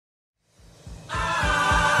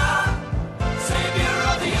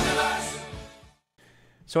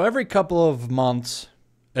So every couple of months,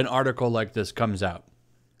 an article like this comes out.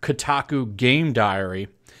 Kotaku Game Diary.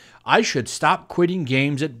 I should stop quitting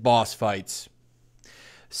games at boss fights.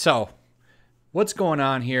 So, what's going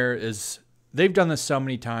on here is they've done this so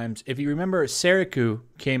many times. If you remember, Seriku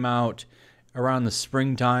came out around the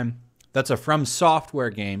springtime. That's a From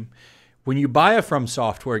Software game. When you buy a From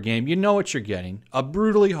Software game, you know what you're getting. A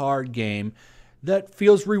brutally hard game that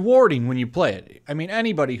feels rewarding when you play it. I mean,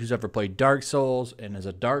 anybody who's ever played Dark Souls and is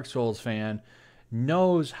a Dark Souls fan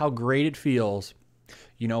knows how great it feels,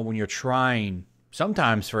 you know, when you're trying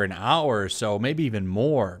sometimes for an hour or so, maybe even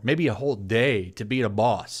more, maybe a whole day to beat a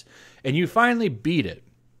boss, and you finally beat it.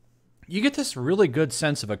 You get this really good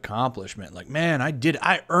sense of accomplishment. Like, man,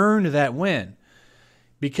 I earned that win.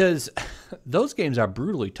 Because those games are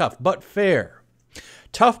brutally tough, but fair.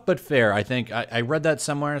 Tough, but fair. I think I read that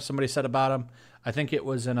somewhere. Somebody said about them. I think it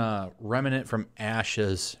was in a Remnant from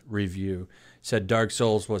Ashes review. It said Dark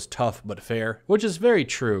Souls was tough, but fair, which is very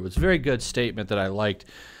true. It's a very good statement that I liked.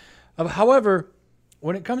 However,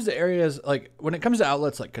 when it comes to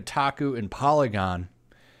outlets like Kotaku and Polygon,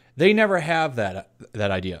 they never have that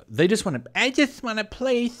idea. I just want to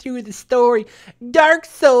play through the story. Dark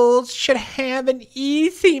Souls should have an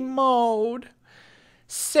easy mode.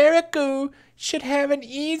 Seriku should have an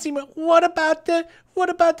easy mode. What about the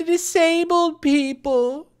disabled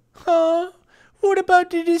people? Huh? What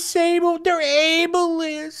about the disabled? They're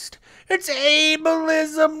ableist. It's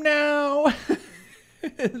ableism now.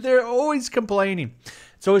 They're always complaining.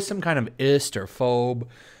 It's always some kind of ist or phobe,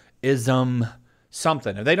 ism,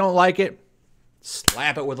 something. If they don't like it,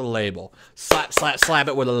 slap it with a label. Slap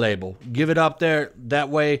it with a label. Give it up there. That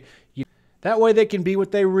way they can be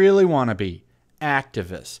what they really want to be.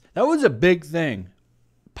 Activists. That was a big thing.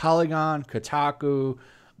 Polygon, Kotaku,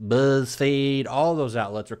 BuzzFeed, all those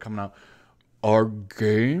outlets are coming out. Are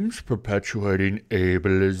games perpetuating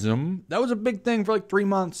ableism? That was a big thing for like 3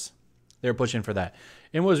 months. They were pushing for that.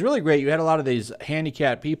 And what was really great, you had a lot of these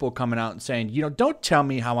handicapped people coming out and saying, you know, don't tell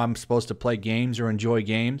me how I'm supposed to play games or enjoy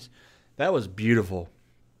games. That was beautiful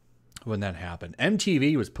when that happened.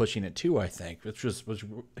 MTV was pushing it too, I think, which was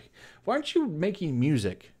why aren't you making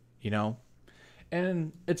music, you know?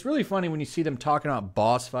 And it's really funny when you see them talking about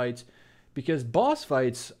boss fights, because boss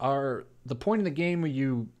fights are the point in the game where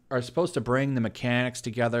you are supposed to bring the mechanics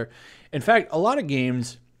together. In fact, a lot of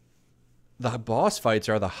games, the boss fights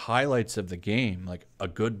are the highlights of the game, like a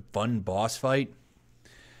good, fun boss fight.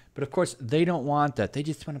 But of course, they don't want that. They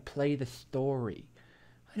just want to play the story.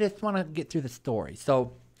 I just want to get through the story.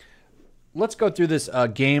 So let's go through this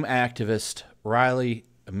game activist Riley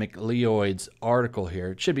McLeod's article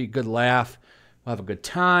here. It should be a good laugh. We'll have a good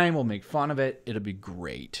time. We'll make fun of it. It'll be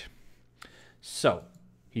great. So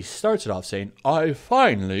he starts it off saying, I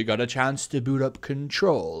finally got a chance to boot up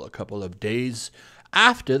Control a couple of days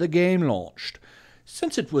after the game launched.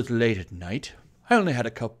 Since it was late at night, I only had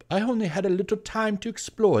a little time to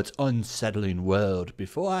explore its unsettling world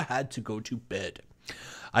before I had to go to bed.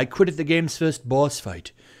 I quitted the game's first boss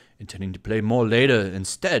fight, intending to play more later.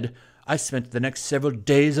 Instead, I spent the next several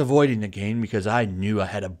days avoiding the game because I knew I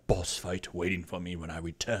had a boss fight waiting for me when I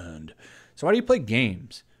returned. So why do you play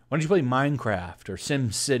games? Why don't you play Minecraft or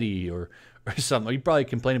Sim City or something? You probably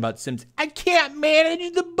complain about Sims. I can't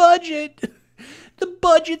manage the budget. The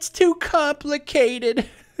budget's too complicated.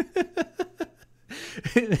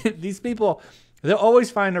 These people, they'll always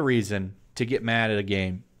find a reason to get mad at a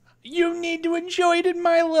game. You need to enjoy it at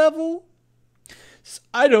my level.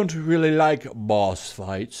 I don't really like boss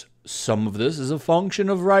fights. Some of this is a function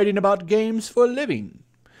of writing about games for a living.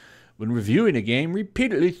 When reviewing a game,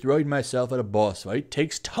 repeatedly throwing myself at a boss fight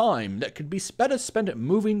takes time that could be better spent at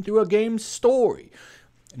moving through a game's story.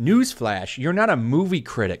 Newsflash, you're not a movie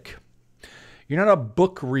critic. You're not a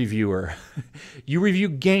book reviewer. You review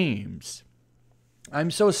games.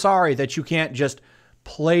 I'm so sorry that you can't just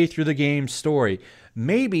play through the game's story.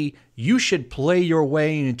 Maybe you should play your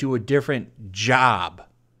way into a different job.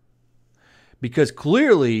 Because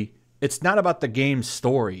clearly, it's not about the game's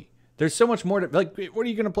story. There's so much more to, like, what are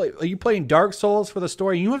you going to play? Are you playing Dark Souls for the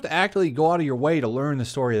story? You have to actually go out of your way to learn the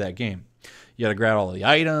story of that game. You got to grab all the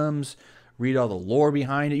items, read all the lore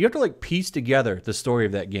behind it. You have to, like, piece together the story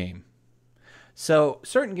of that game. So,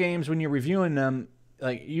 certain games, when you're reviewing them,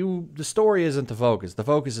 the story isn't the focus. The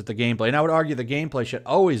focus is the gameplay. And I would argue the gameplay should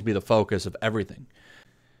always be the focus of everything.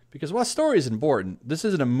 Because while story is important, this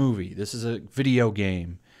isn't a movie. This is a video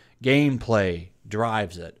game. Gameplay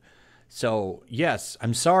drives it. So, yes,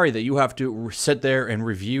 I'm sorry that you have to sit there and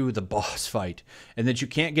review the boss fight and that you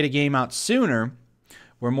can't get a game out sooner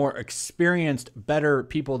where more experienced, better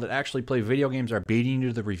people that actually play video games are beating you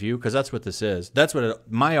to the review, because that's what this is. That's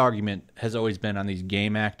what my argument has always been on these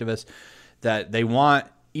game activists, that they want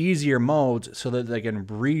easier modes so that they can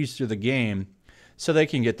breeze through the game so they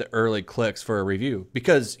can get the early clicks for a review.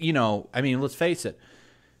 Because, you know, I mean, let's face it,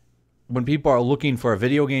 when people are looking for a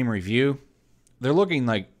video game review, they're looking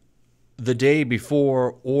like the day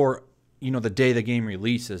before or, you know, the day the game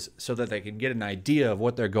releases so that they can get an idea of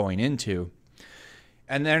what they're going into.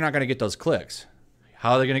 And they're not going to get those clicks.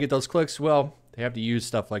 How are they going to get those clicks? Well, they have to use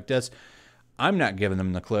stuff like this. I'm not giving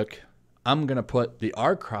them the click. I'm going to put the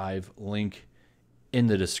archive link in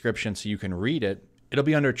the description so you can read it. It'll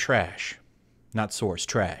be under trash, not source,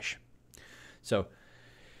 trash. So,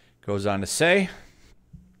 goes on to say,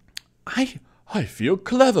 I feel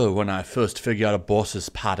clever when I first figure out a boss's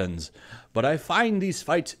patterns, but I find these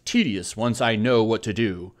fights tedious once I know what to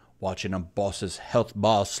do. Watching a boss's health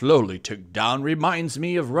bar slowly tick down reminds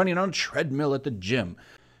me of running on a treadmill at the gym.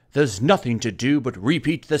 There's nothing to do but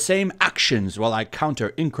repeat the same actions while I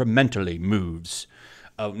counter incrementally moves.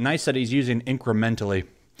 Oh, nice that he's using incrementally.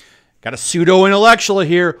 Got a pseudo-intellectual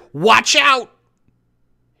here. Watch out!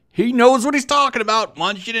 He knows what he's talking about.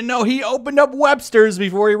 Wants you to know he opened up Webster's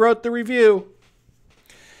before he wrote the review.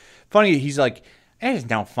 Funny, he's like, there's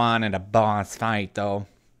no fun in a boss fight, though.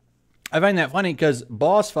 I find that funny because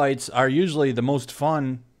boss fights are usually the most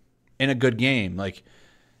fun in a good game. Like,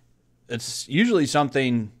 it's usually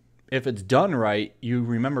something, if it's done right, you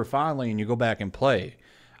remember fondly and you go back and play.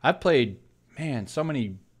 I've played, man, so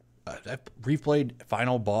many, I've replayed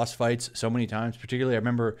final boss fights so many times. Particularly, I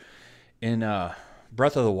remember in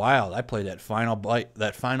Breath of the Wild, I played that final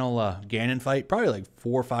Ganon fight probably like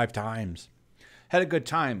 4 or 5 times. Had a good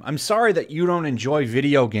time. I'm sorry that you don't enjoy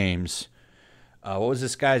video games. What was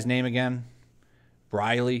this guy's name again?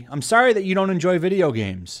 Riley. I'm sorry that you don't enjoy video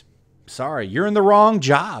games. Sorry, you're in the wrong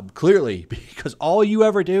job, clearly, because all you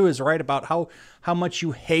ever do is write about how much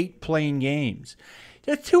you hate playing games.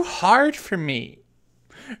 It's too hard for me.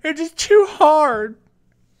 It's just too hard.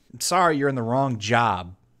 I'm sorry, you're in the wrong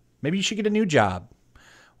job. Maybe you should get a new job.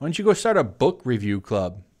 Why don't you go start a book review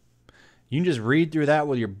club? You can just read through that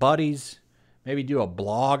with your buddies. Maybe do a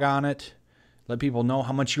blog on it. Let people know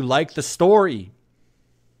how much you like the story.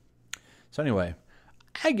 So anyway,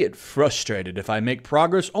 I get frustrated if I make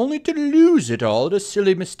progress only to lose it all at a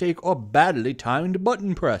silly mistake or badly timed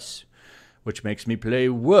button press, which makes me play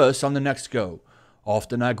worse on the next go.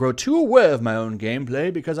 Often I grow too aware of my own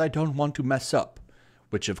gameplay because I don't want to mess up,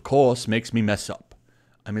 which of course makes me mess up.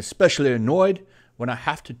 I'm especially annoyed when I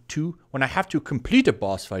have to complete a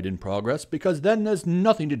boss fight in progress, because then there's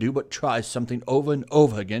nothing to do but try something over and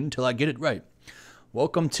over again until I get it right.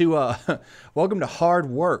 Welcome to hard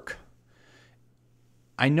work.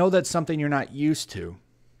 I know that's something you're not used to,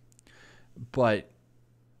 but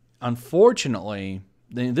unfortunately,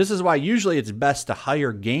 this is why usually it's best to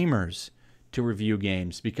hire gamers to review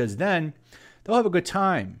games, because then they'll have a good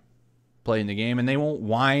time playing the game and they won't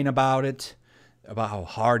whine about it, about how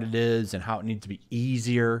hard it is and how it needs to be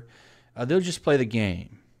easier. They'll just play the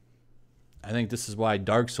game. I think this is why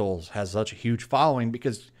Dark Souls has such a huge following,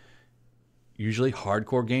 because usually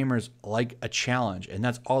hardcore gamers like a challenge, and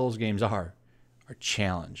that's all those games are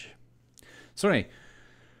challenge. So anyway,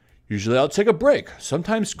 usually I'll take a break,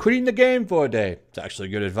 sometimes quitting the game for a day. It's actually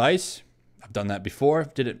good advice. I've done that before.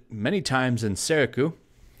 Did it many times in Seriku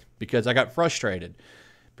because I got frustrated.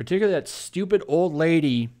 Particularly that stupid old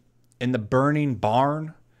lady in the burning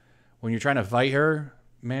barn when you're trying to fight her.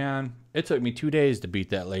 Man, it took me 2 days to beat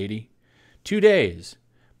that lady. 2 days.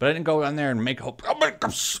 But I didn't go down there and make hope.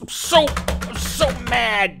 I'm so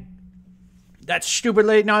mad. That stupid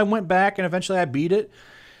lady. Now I went back and eventually I beat it.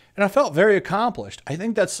 And I felt very accomplished. I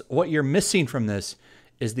think that's what you're missing from this,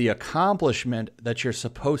 is the accomplishment that you're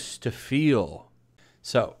supposed to feel.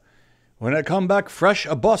 So, when I come back fresh,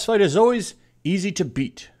 a boss fight is always easy to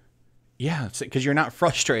beat. Yeah, because you're not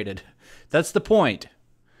frustrated. That's the point.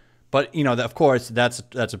 But, you know, of course, that's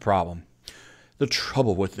a problem. The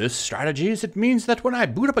trouble with this strategy is it means that when I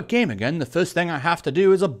boot up a game again, the first thing I have to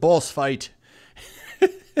do is a boss fight.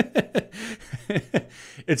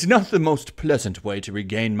 It's not the most pleasant way to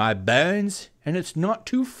regain my bearings, and it's not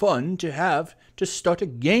too fun to have to start a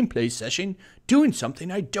gameplay session doing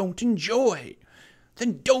something I don't enjoy.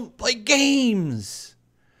 Then don't play games.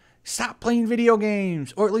 Stop playing video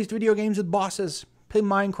games, or at least video games with bosses. Play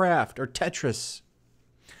Minecraft or Tetris.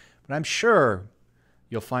 But I'm sure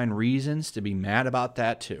you'll find reasons to be mad about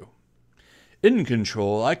that too. In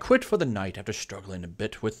Control, I quit for the night after struggling a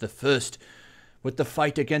bit with the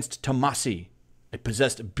fight against Tomasi, a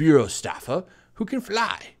possessed bureau staffer who can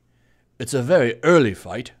fly. It's a very early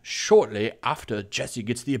fight, shortly after Jesse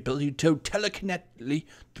gets the ability to telekinetically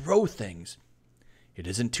throw things. It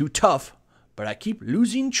isn't too tough, but I keep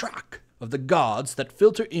losing track of the guards that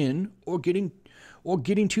filter in or getting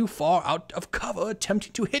too far out of cover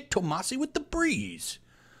attempting to hit Tomasi with the breeze.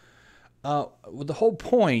 Well, the whole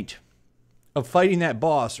point of fighting that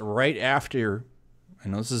boss right after, I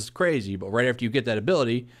know this is crazy, but right after you get that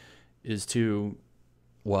ability is to,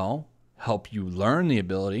 well, help you learn the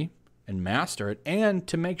ability and master it, and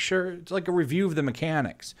to make sure it's like a review of the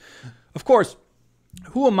mechanics. Of course,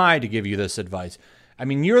 who am I to give you this advice? I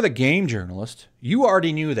mean, you're the game journalist. You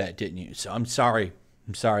already knew that, didn't you? So I'm sorry.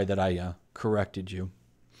 I'm sorry that I corrected you.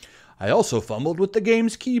 I also fumbled with the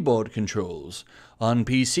game's keyboard controls. On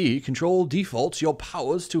PC, control defaults your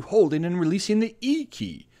powers to holding and releasing the E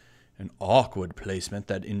key, an awkward placement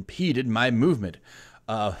that impeded my movement.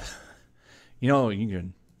 You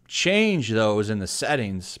can change those in the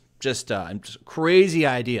settings. Just a crazy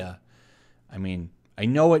idea. I mean, I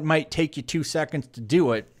know it might take you 2 seconds to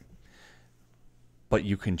do it, but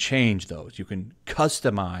you can change those. You can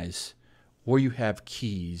customize where you have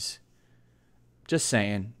keys. Just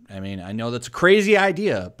saying. I mean, I know that's a crazy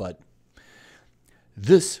idea, but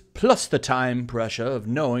this, plus the time pressure of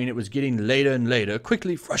knowing it was getting later and later,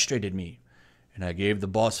 quickly frustrated me, and I gave the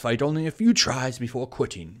boss fight only a few tries before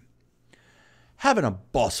quitting. Having a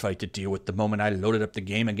boss fight to deal with the moment I loaded up the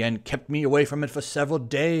game again kept me away from it for several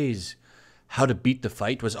days. How to beat the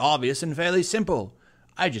fight was obvious and fairly simple.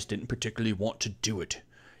 I just didn't particularly want to do it.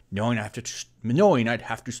 Knowing I'd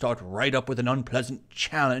have to start right up with an unpleasant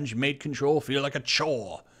challenge made control feel like a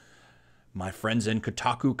chore. My friends and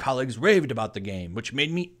Kotaku colleagues raved about the game, which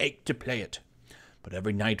made me ache to play it. But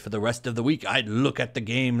every night for the rest of the week, I'd look at the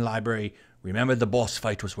game library, remember the boss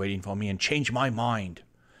fight was waiting for me, and change my mind.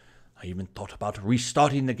 I even thought about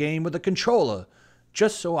restarting the game with a controller,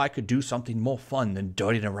 just so I could do something more fun than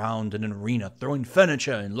darting around in an arena, throwing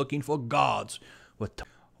furniture and looking for guards,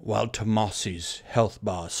 while Tomasi's health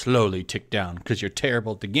bar slowly ticked down. Because you're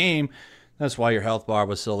terrible at the game, that's why your health bar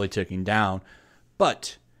was slowly ticking down.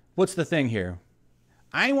 But what's the thing here?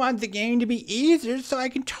 I want the game to be easier so I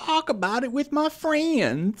can talk about it with my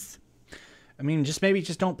friends. I mean, maybe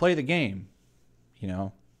don't play the game. You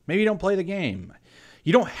know, maybe don't play the game.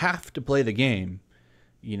 You don't have to play the game.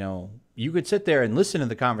 You know, you could sit there and listen to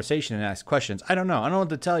the conversation and ask questions. I don't know what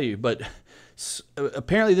to tell you, but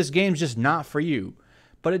apparently this game's just not for you.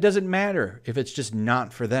 But it doesn't matter if it's just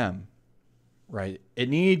not for them, right? It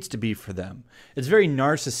needs to be for them. It's very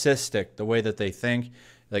narcissistic, the way that they think.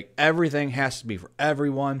 Like, everything has to be for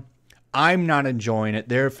everyone. I'm not enjoying it,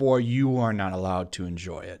 therefore you are not allowed to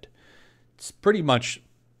enjoy it. It's pretty much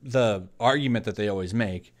the argument that they always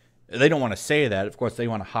make. They don't want to say that. Of course, they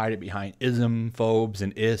want to hide it behind ism, phobes,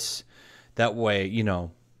 and is. That way, you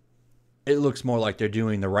know, it looks more like they're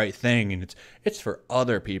doing the right thing, and it's for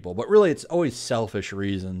other people. But really, it's always selfish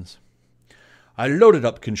reasons. I loaded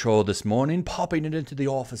up Control this morning, popping it into the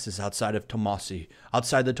offices outside the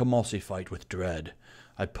Tomasi fight with dread.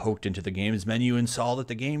 I poked into the game's menu and saw that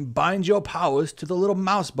the game binds your powers to the little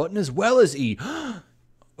mouse button as well as E.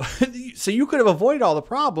 So you could have avoided all the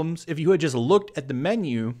problems if you had just looked at the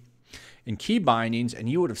menu in key bindings, and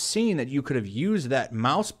you would have seen that you could have used that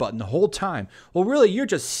mouse button the whole time. Well, really, you're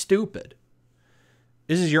just stupid.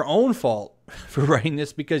 This is your own fault for writing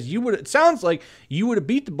this, because it sounds like you would have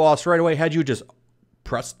beat the boss right away had you just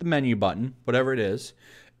pressed the menu button, whatever it is.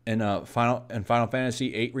 And Final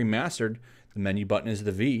Fantasy VIII Remastered, the menu button is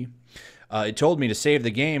the V. It told me to save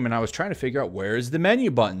the game, and I was trying to figure out where is the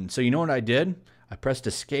menu button. So you know what I did? I pressed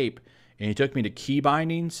escape, and it took me to key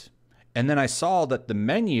bindings, and then I saw that the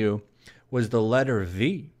menu was the letter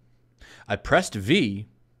V. I pressed V,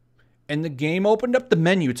 and the game opened up the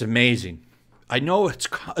menu. It's amazing. I know it's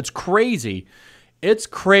crazy. It's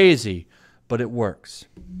crazy, but it works.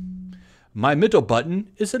 My middle button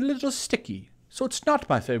is a little sticky, so it's not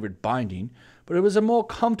my favorite binding, but it was a more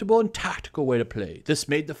comfortable and tactical way to play. This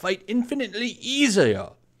made the fight infinitely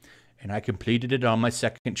easier, and I completed it on my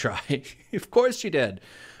second try. Of course you did.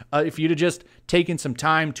 If you'd have just taken some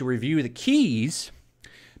time to review the keys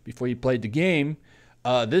before you played the game,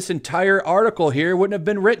 this entire article here wouldn't have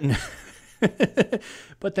been written.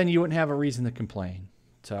 But then you wouldn't have a reason to complain.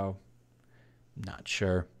 So, not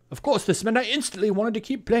sure. Of course, this meant I instantly wanted to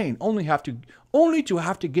keep playing, only to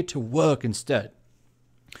have to get to work instead.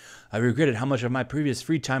 I regretted how much of my previous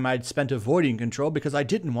free time I had spent avoiding Control because I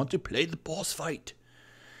didn't want to play the boss fight.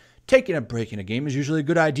 Taking a break in a game is usually a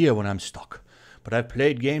good idea when I'm stuck, but I've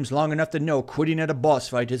played games long enough to know quitting at a boss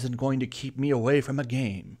fight isn't going to keep me away from a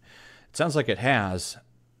game. It sounds like it has.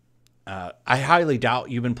 I highly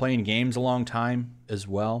doubt you've been playing games a long time as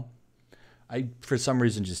well. I, for some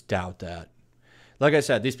reason, just doubt that. Like I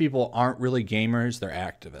said, these people aren't really gamers. They're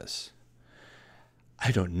activists.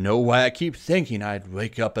 I don't know why I keep thinking I'd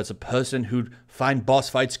wake up as a person who'd find boss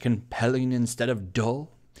fights compelling instead of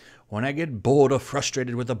dull. When I get bored or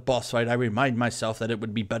frustrated with a boss fight, I remind myself that it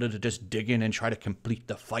would be better to just dig in and try to complete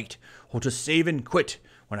the fight, or to save and quit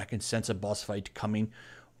when I can sense a boss fight coming,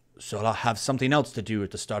 so I'll have something else to do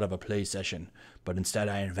at the start of a play session. But instead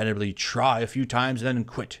I inevitably try a few times and then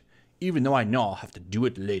quit, even though I know I'll have to do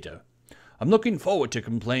it later. I'm looking forward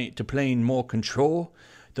to playing more Control,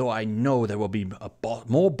 though I know there will be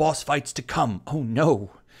more boss fights to come. Oh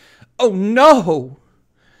no! Oh no!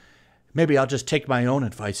 Maybe I'll just take my own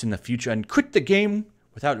advice in the future and quit the game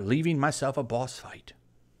without leaving myself a boss fight.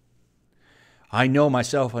 I know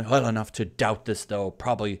myself well enough to doubt this, though.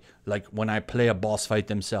 Probably, like, when I play a boss fight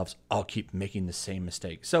themselves, I'll keep making the same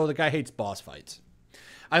mistake. So the guy hates boss fights.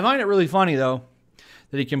 I find it really funny, though,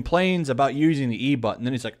 that he complains about using the E button.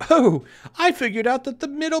 Then he's like, oh, I figured out that the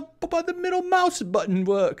middle mouse button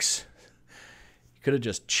works. You could have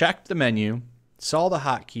just checked the menu, saw the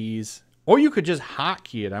hotkeys, or you could just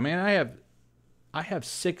hotkey it. I mean, I have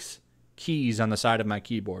 6 keys on the side of my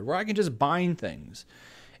keyboard where I can just bind things.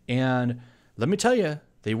 And let me tell you,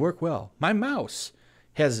 they work well. My mouse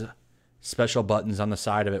has special buttons on the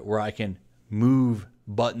side of it where I can move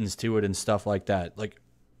buttons to it and stuff like that. Like,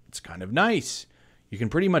 it's kind of nice. You can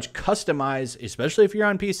pretty much customize, especially if you're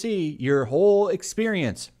on PC, your whole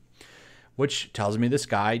experience. Which tells me this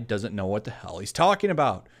guy doesn't know what the hell he's talking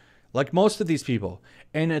about. Like most of these people.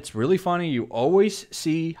 And it's really funny. You always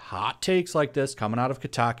see hot takes like this coming out of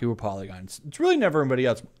Kotaku or Polygon. It's really never anybody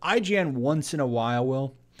else. IGN once in a while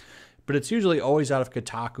will. But it's usually always out of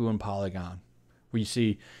Kotaku and Polygon. Where you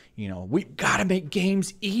see, you know, we got to make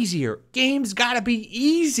games easier. Games got to be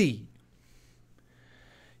easy.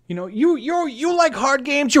 You know, you like hard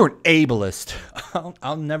games? You're an ableist.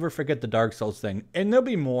 I'll never forget the Dark Souls thing. And there'll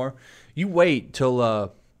be more. You wait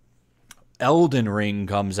till Elden Ring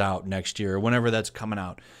comes out next year, whenever that's coming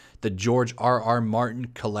out. The George R.R. Martin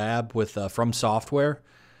collab with From Software.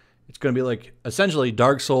 It's going to be like essentially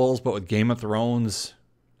Dark Souls, but with Game of Thrones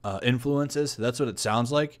influences. That's what it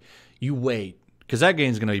sounds like. You wait, because that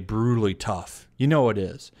game's going to be brutally tough. You know it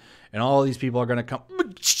is. And all these people are going to come,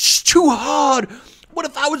 it's too hard. What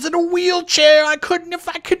if I was in a wheelchair? I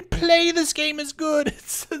couldn't play this game as good.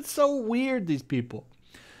 It's so weird, these people.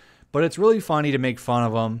 But it's really funny to make fun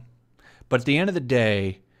of them. But at the end of the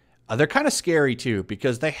day, they're kind of scary too,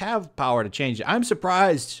 because they have power to change it. I'm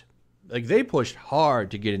surprised. Like, they pushed hard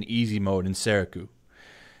to get an easy mode in Seriku.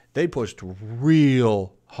 They pushed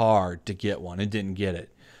real hard to get one and didn't get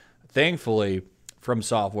it. Thankfully, From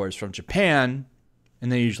Software is from Japan, and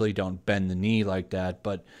they usually don't bend the knee like that.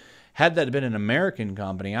 But had that been an American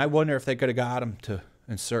company, I wonder if they could have got them to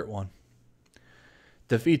insert one.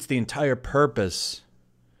 Defeats the entire purpose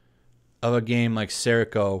of a game like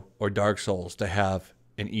Serico or Dark Souls to have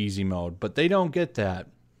an easy mode. But they don't get that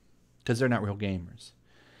because they're not real gamers.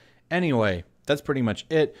 Anyway, that's pretty much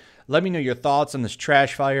it. Let me know your thoughts on this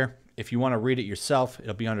trash fire. If you want to read it yourself,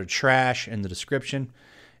 it'll be under trash in the description.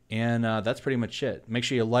 And that's pretty much it. Make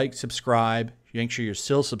sure you like, subscribe. Make sure you're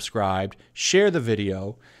still subscribed. Share the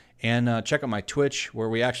video. And check out my Twitch, where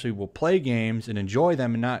we actually will play games and enjoy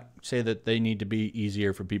them and not say that they need to be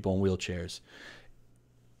easier for people in wheelchairs.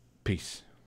 Peace.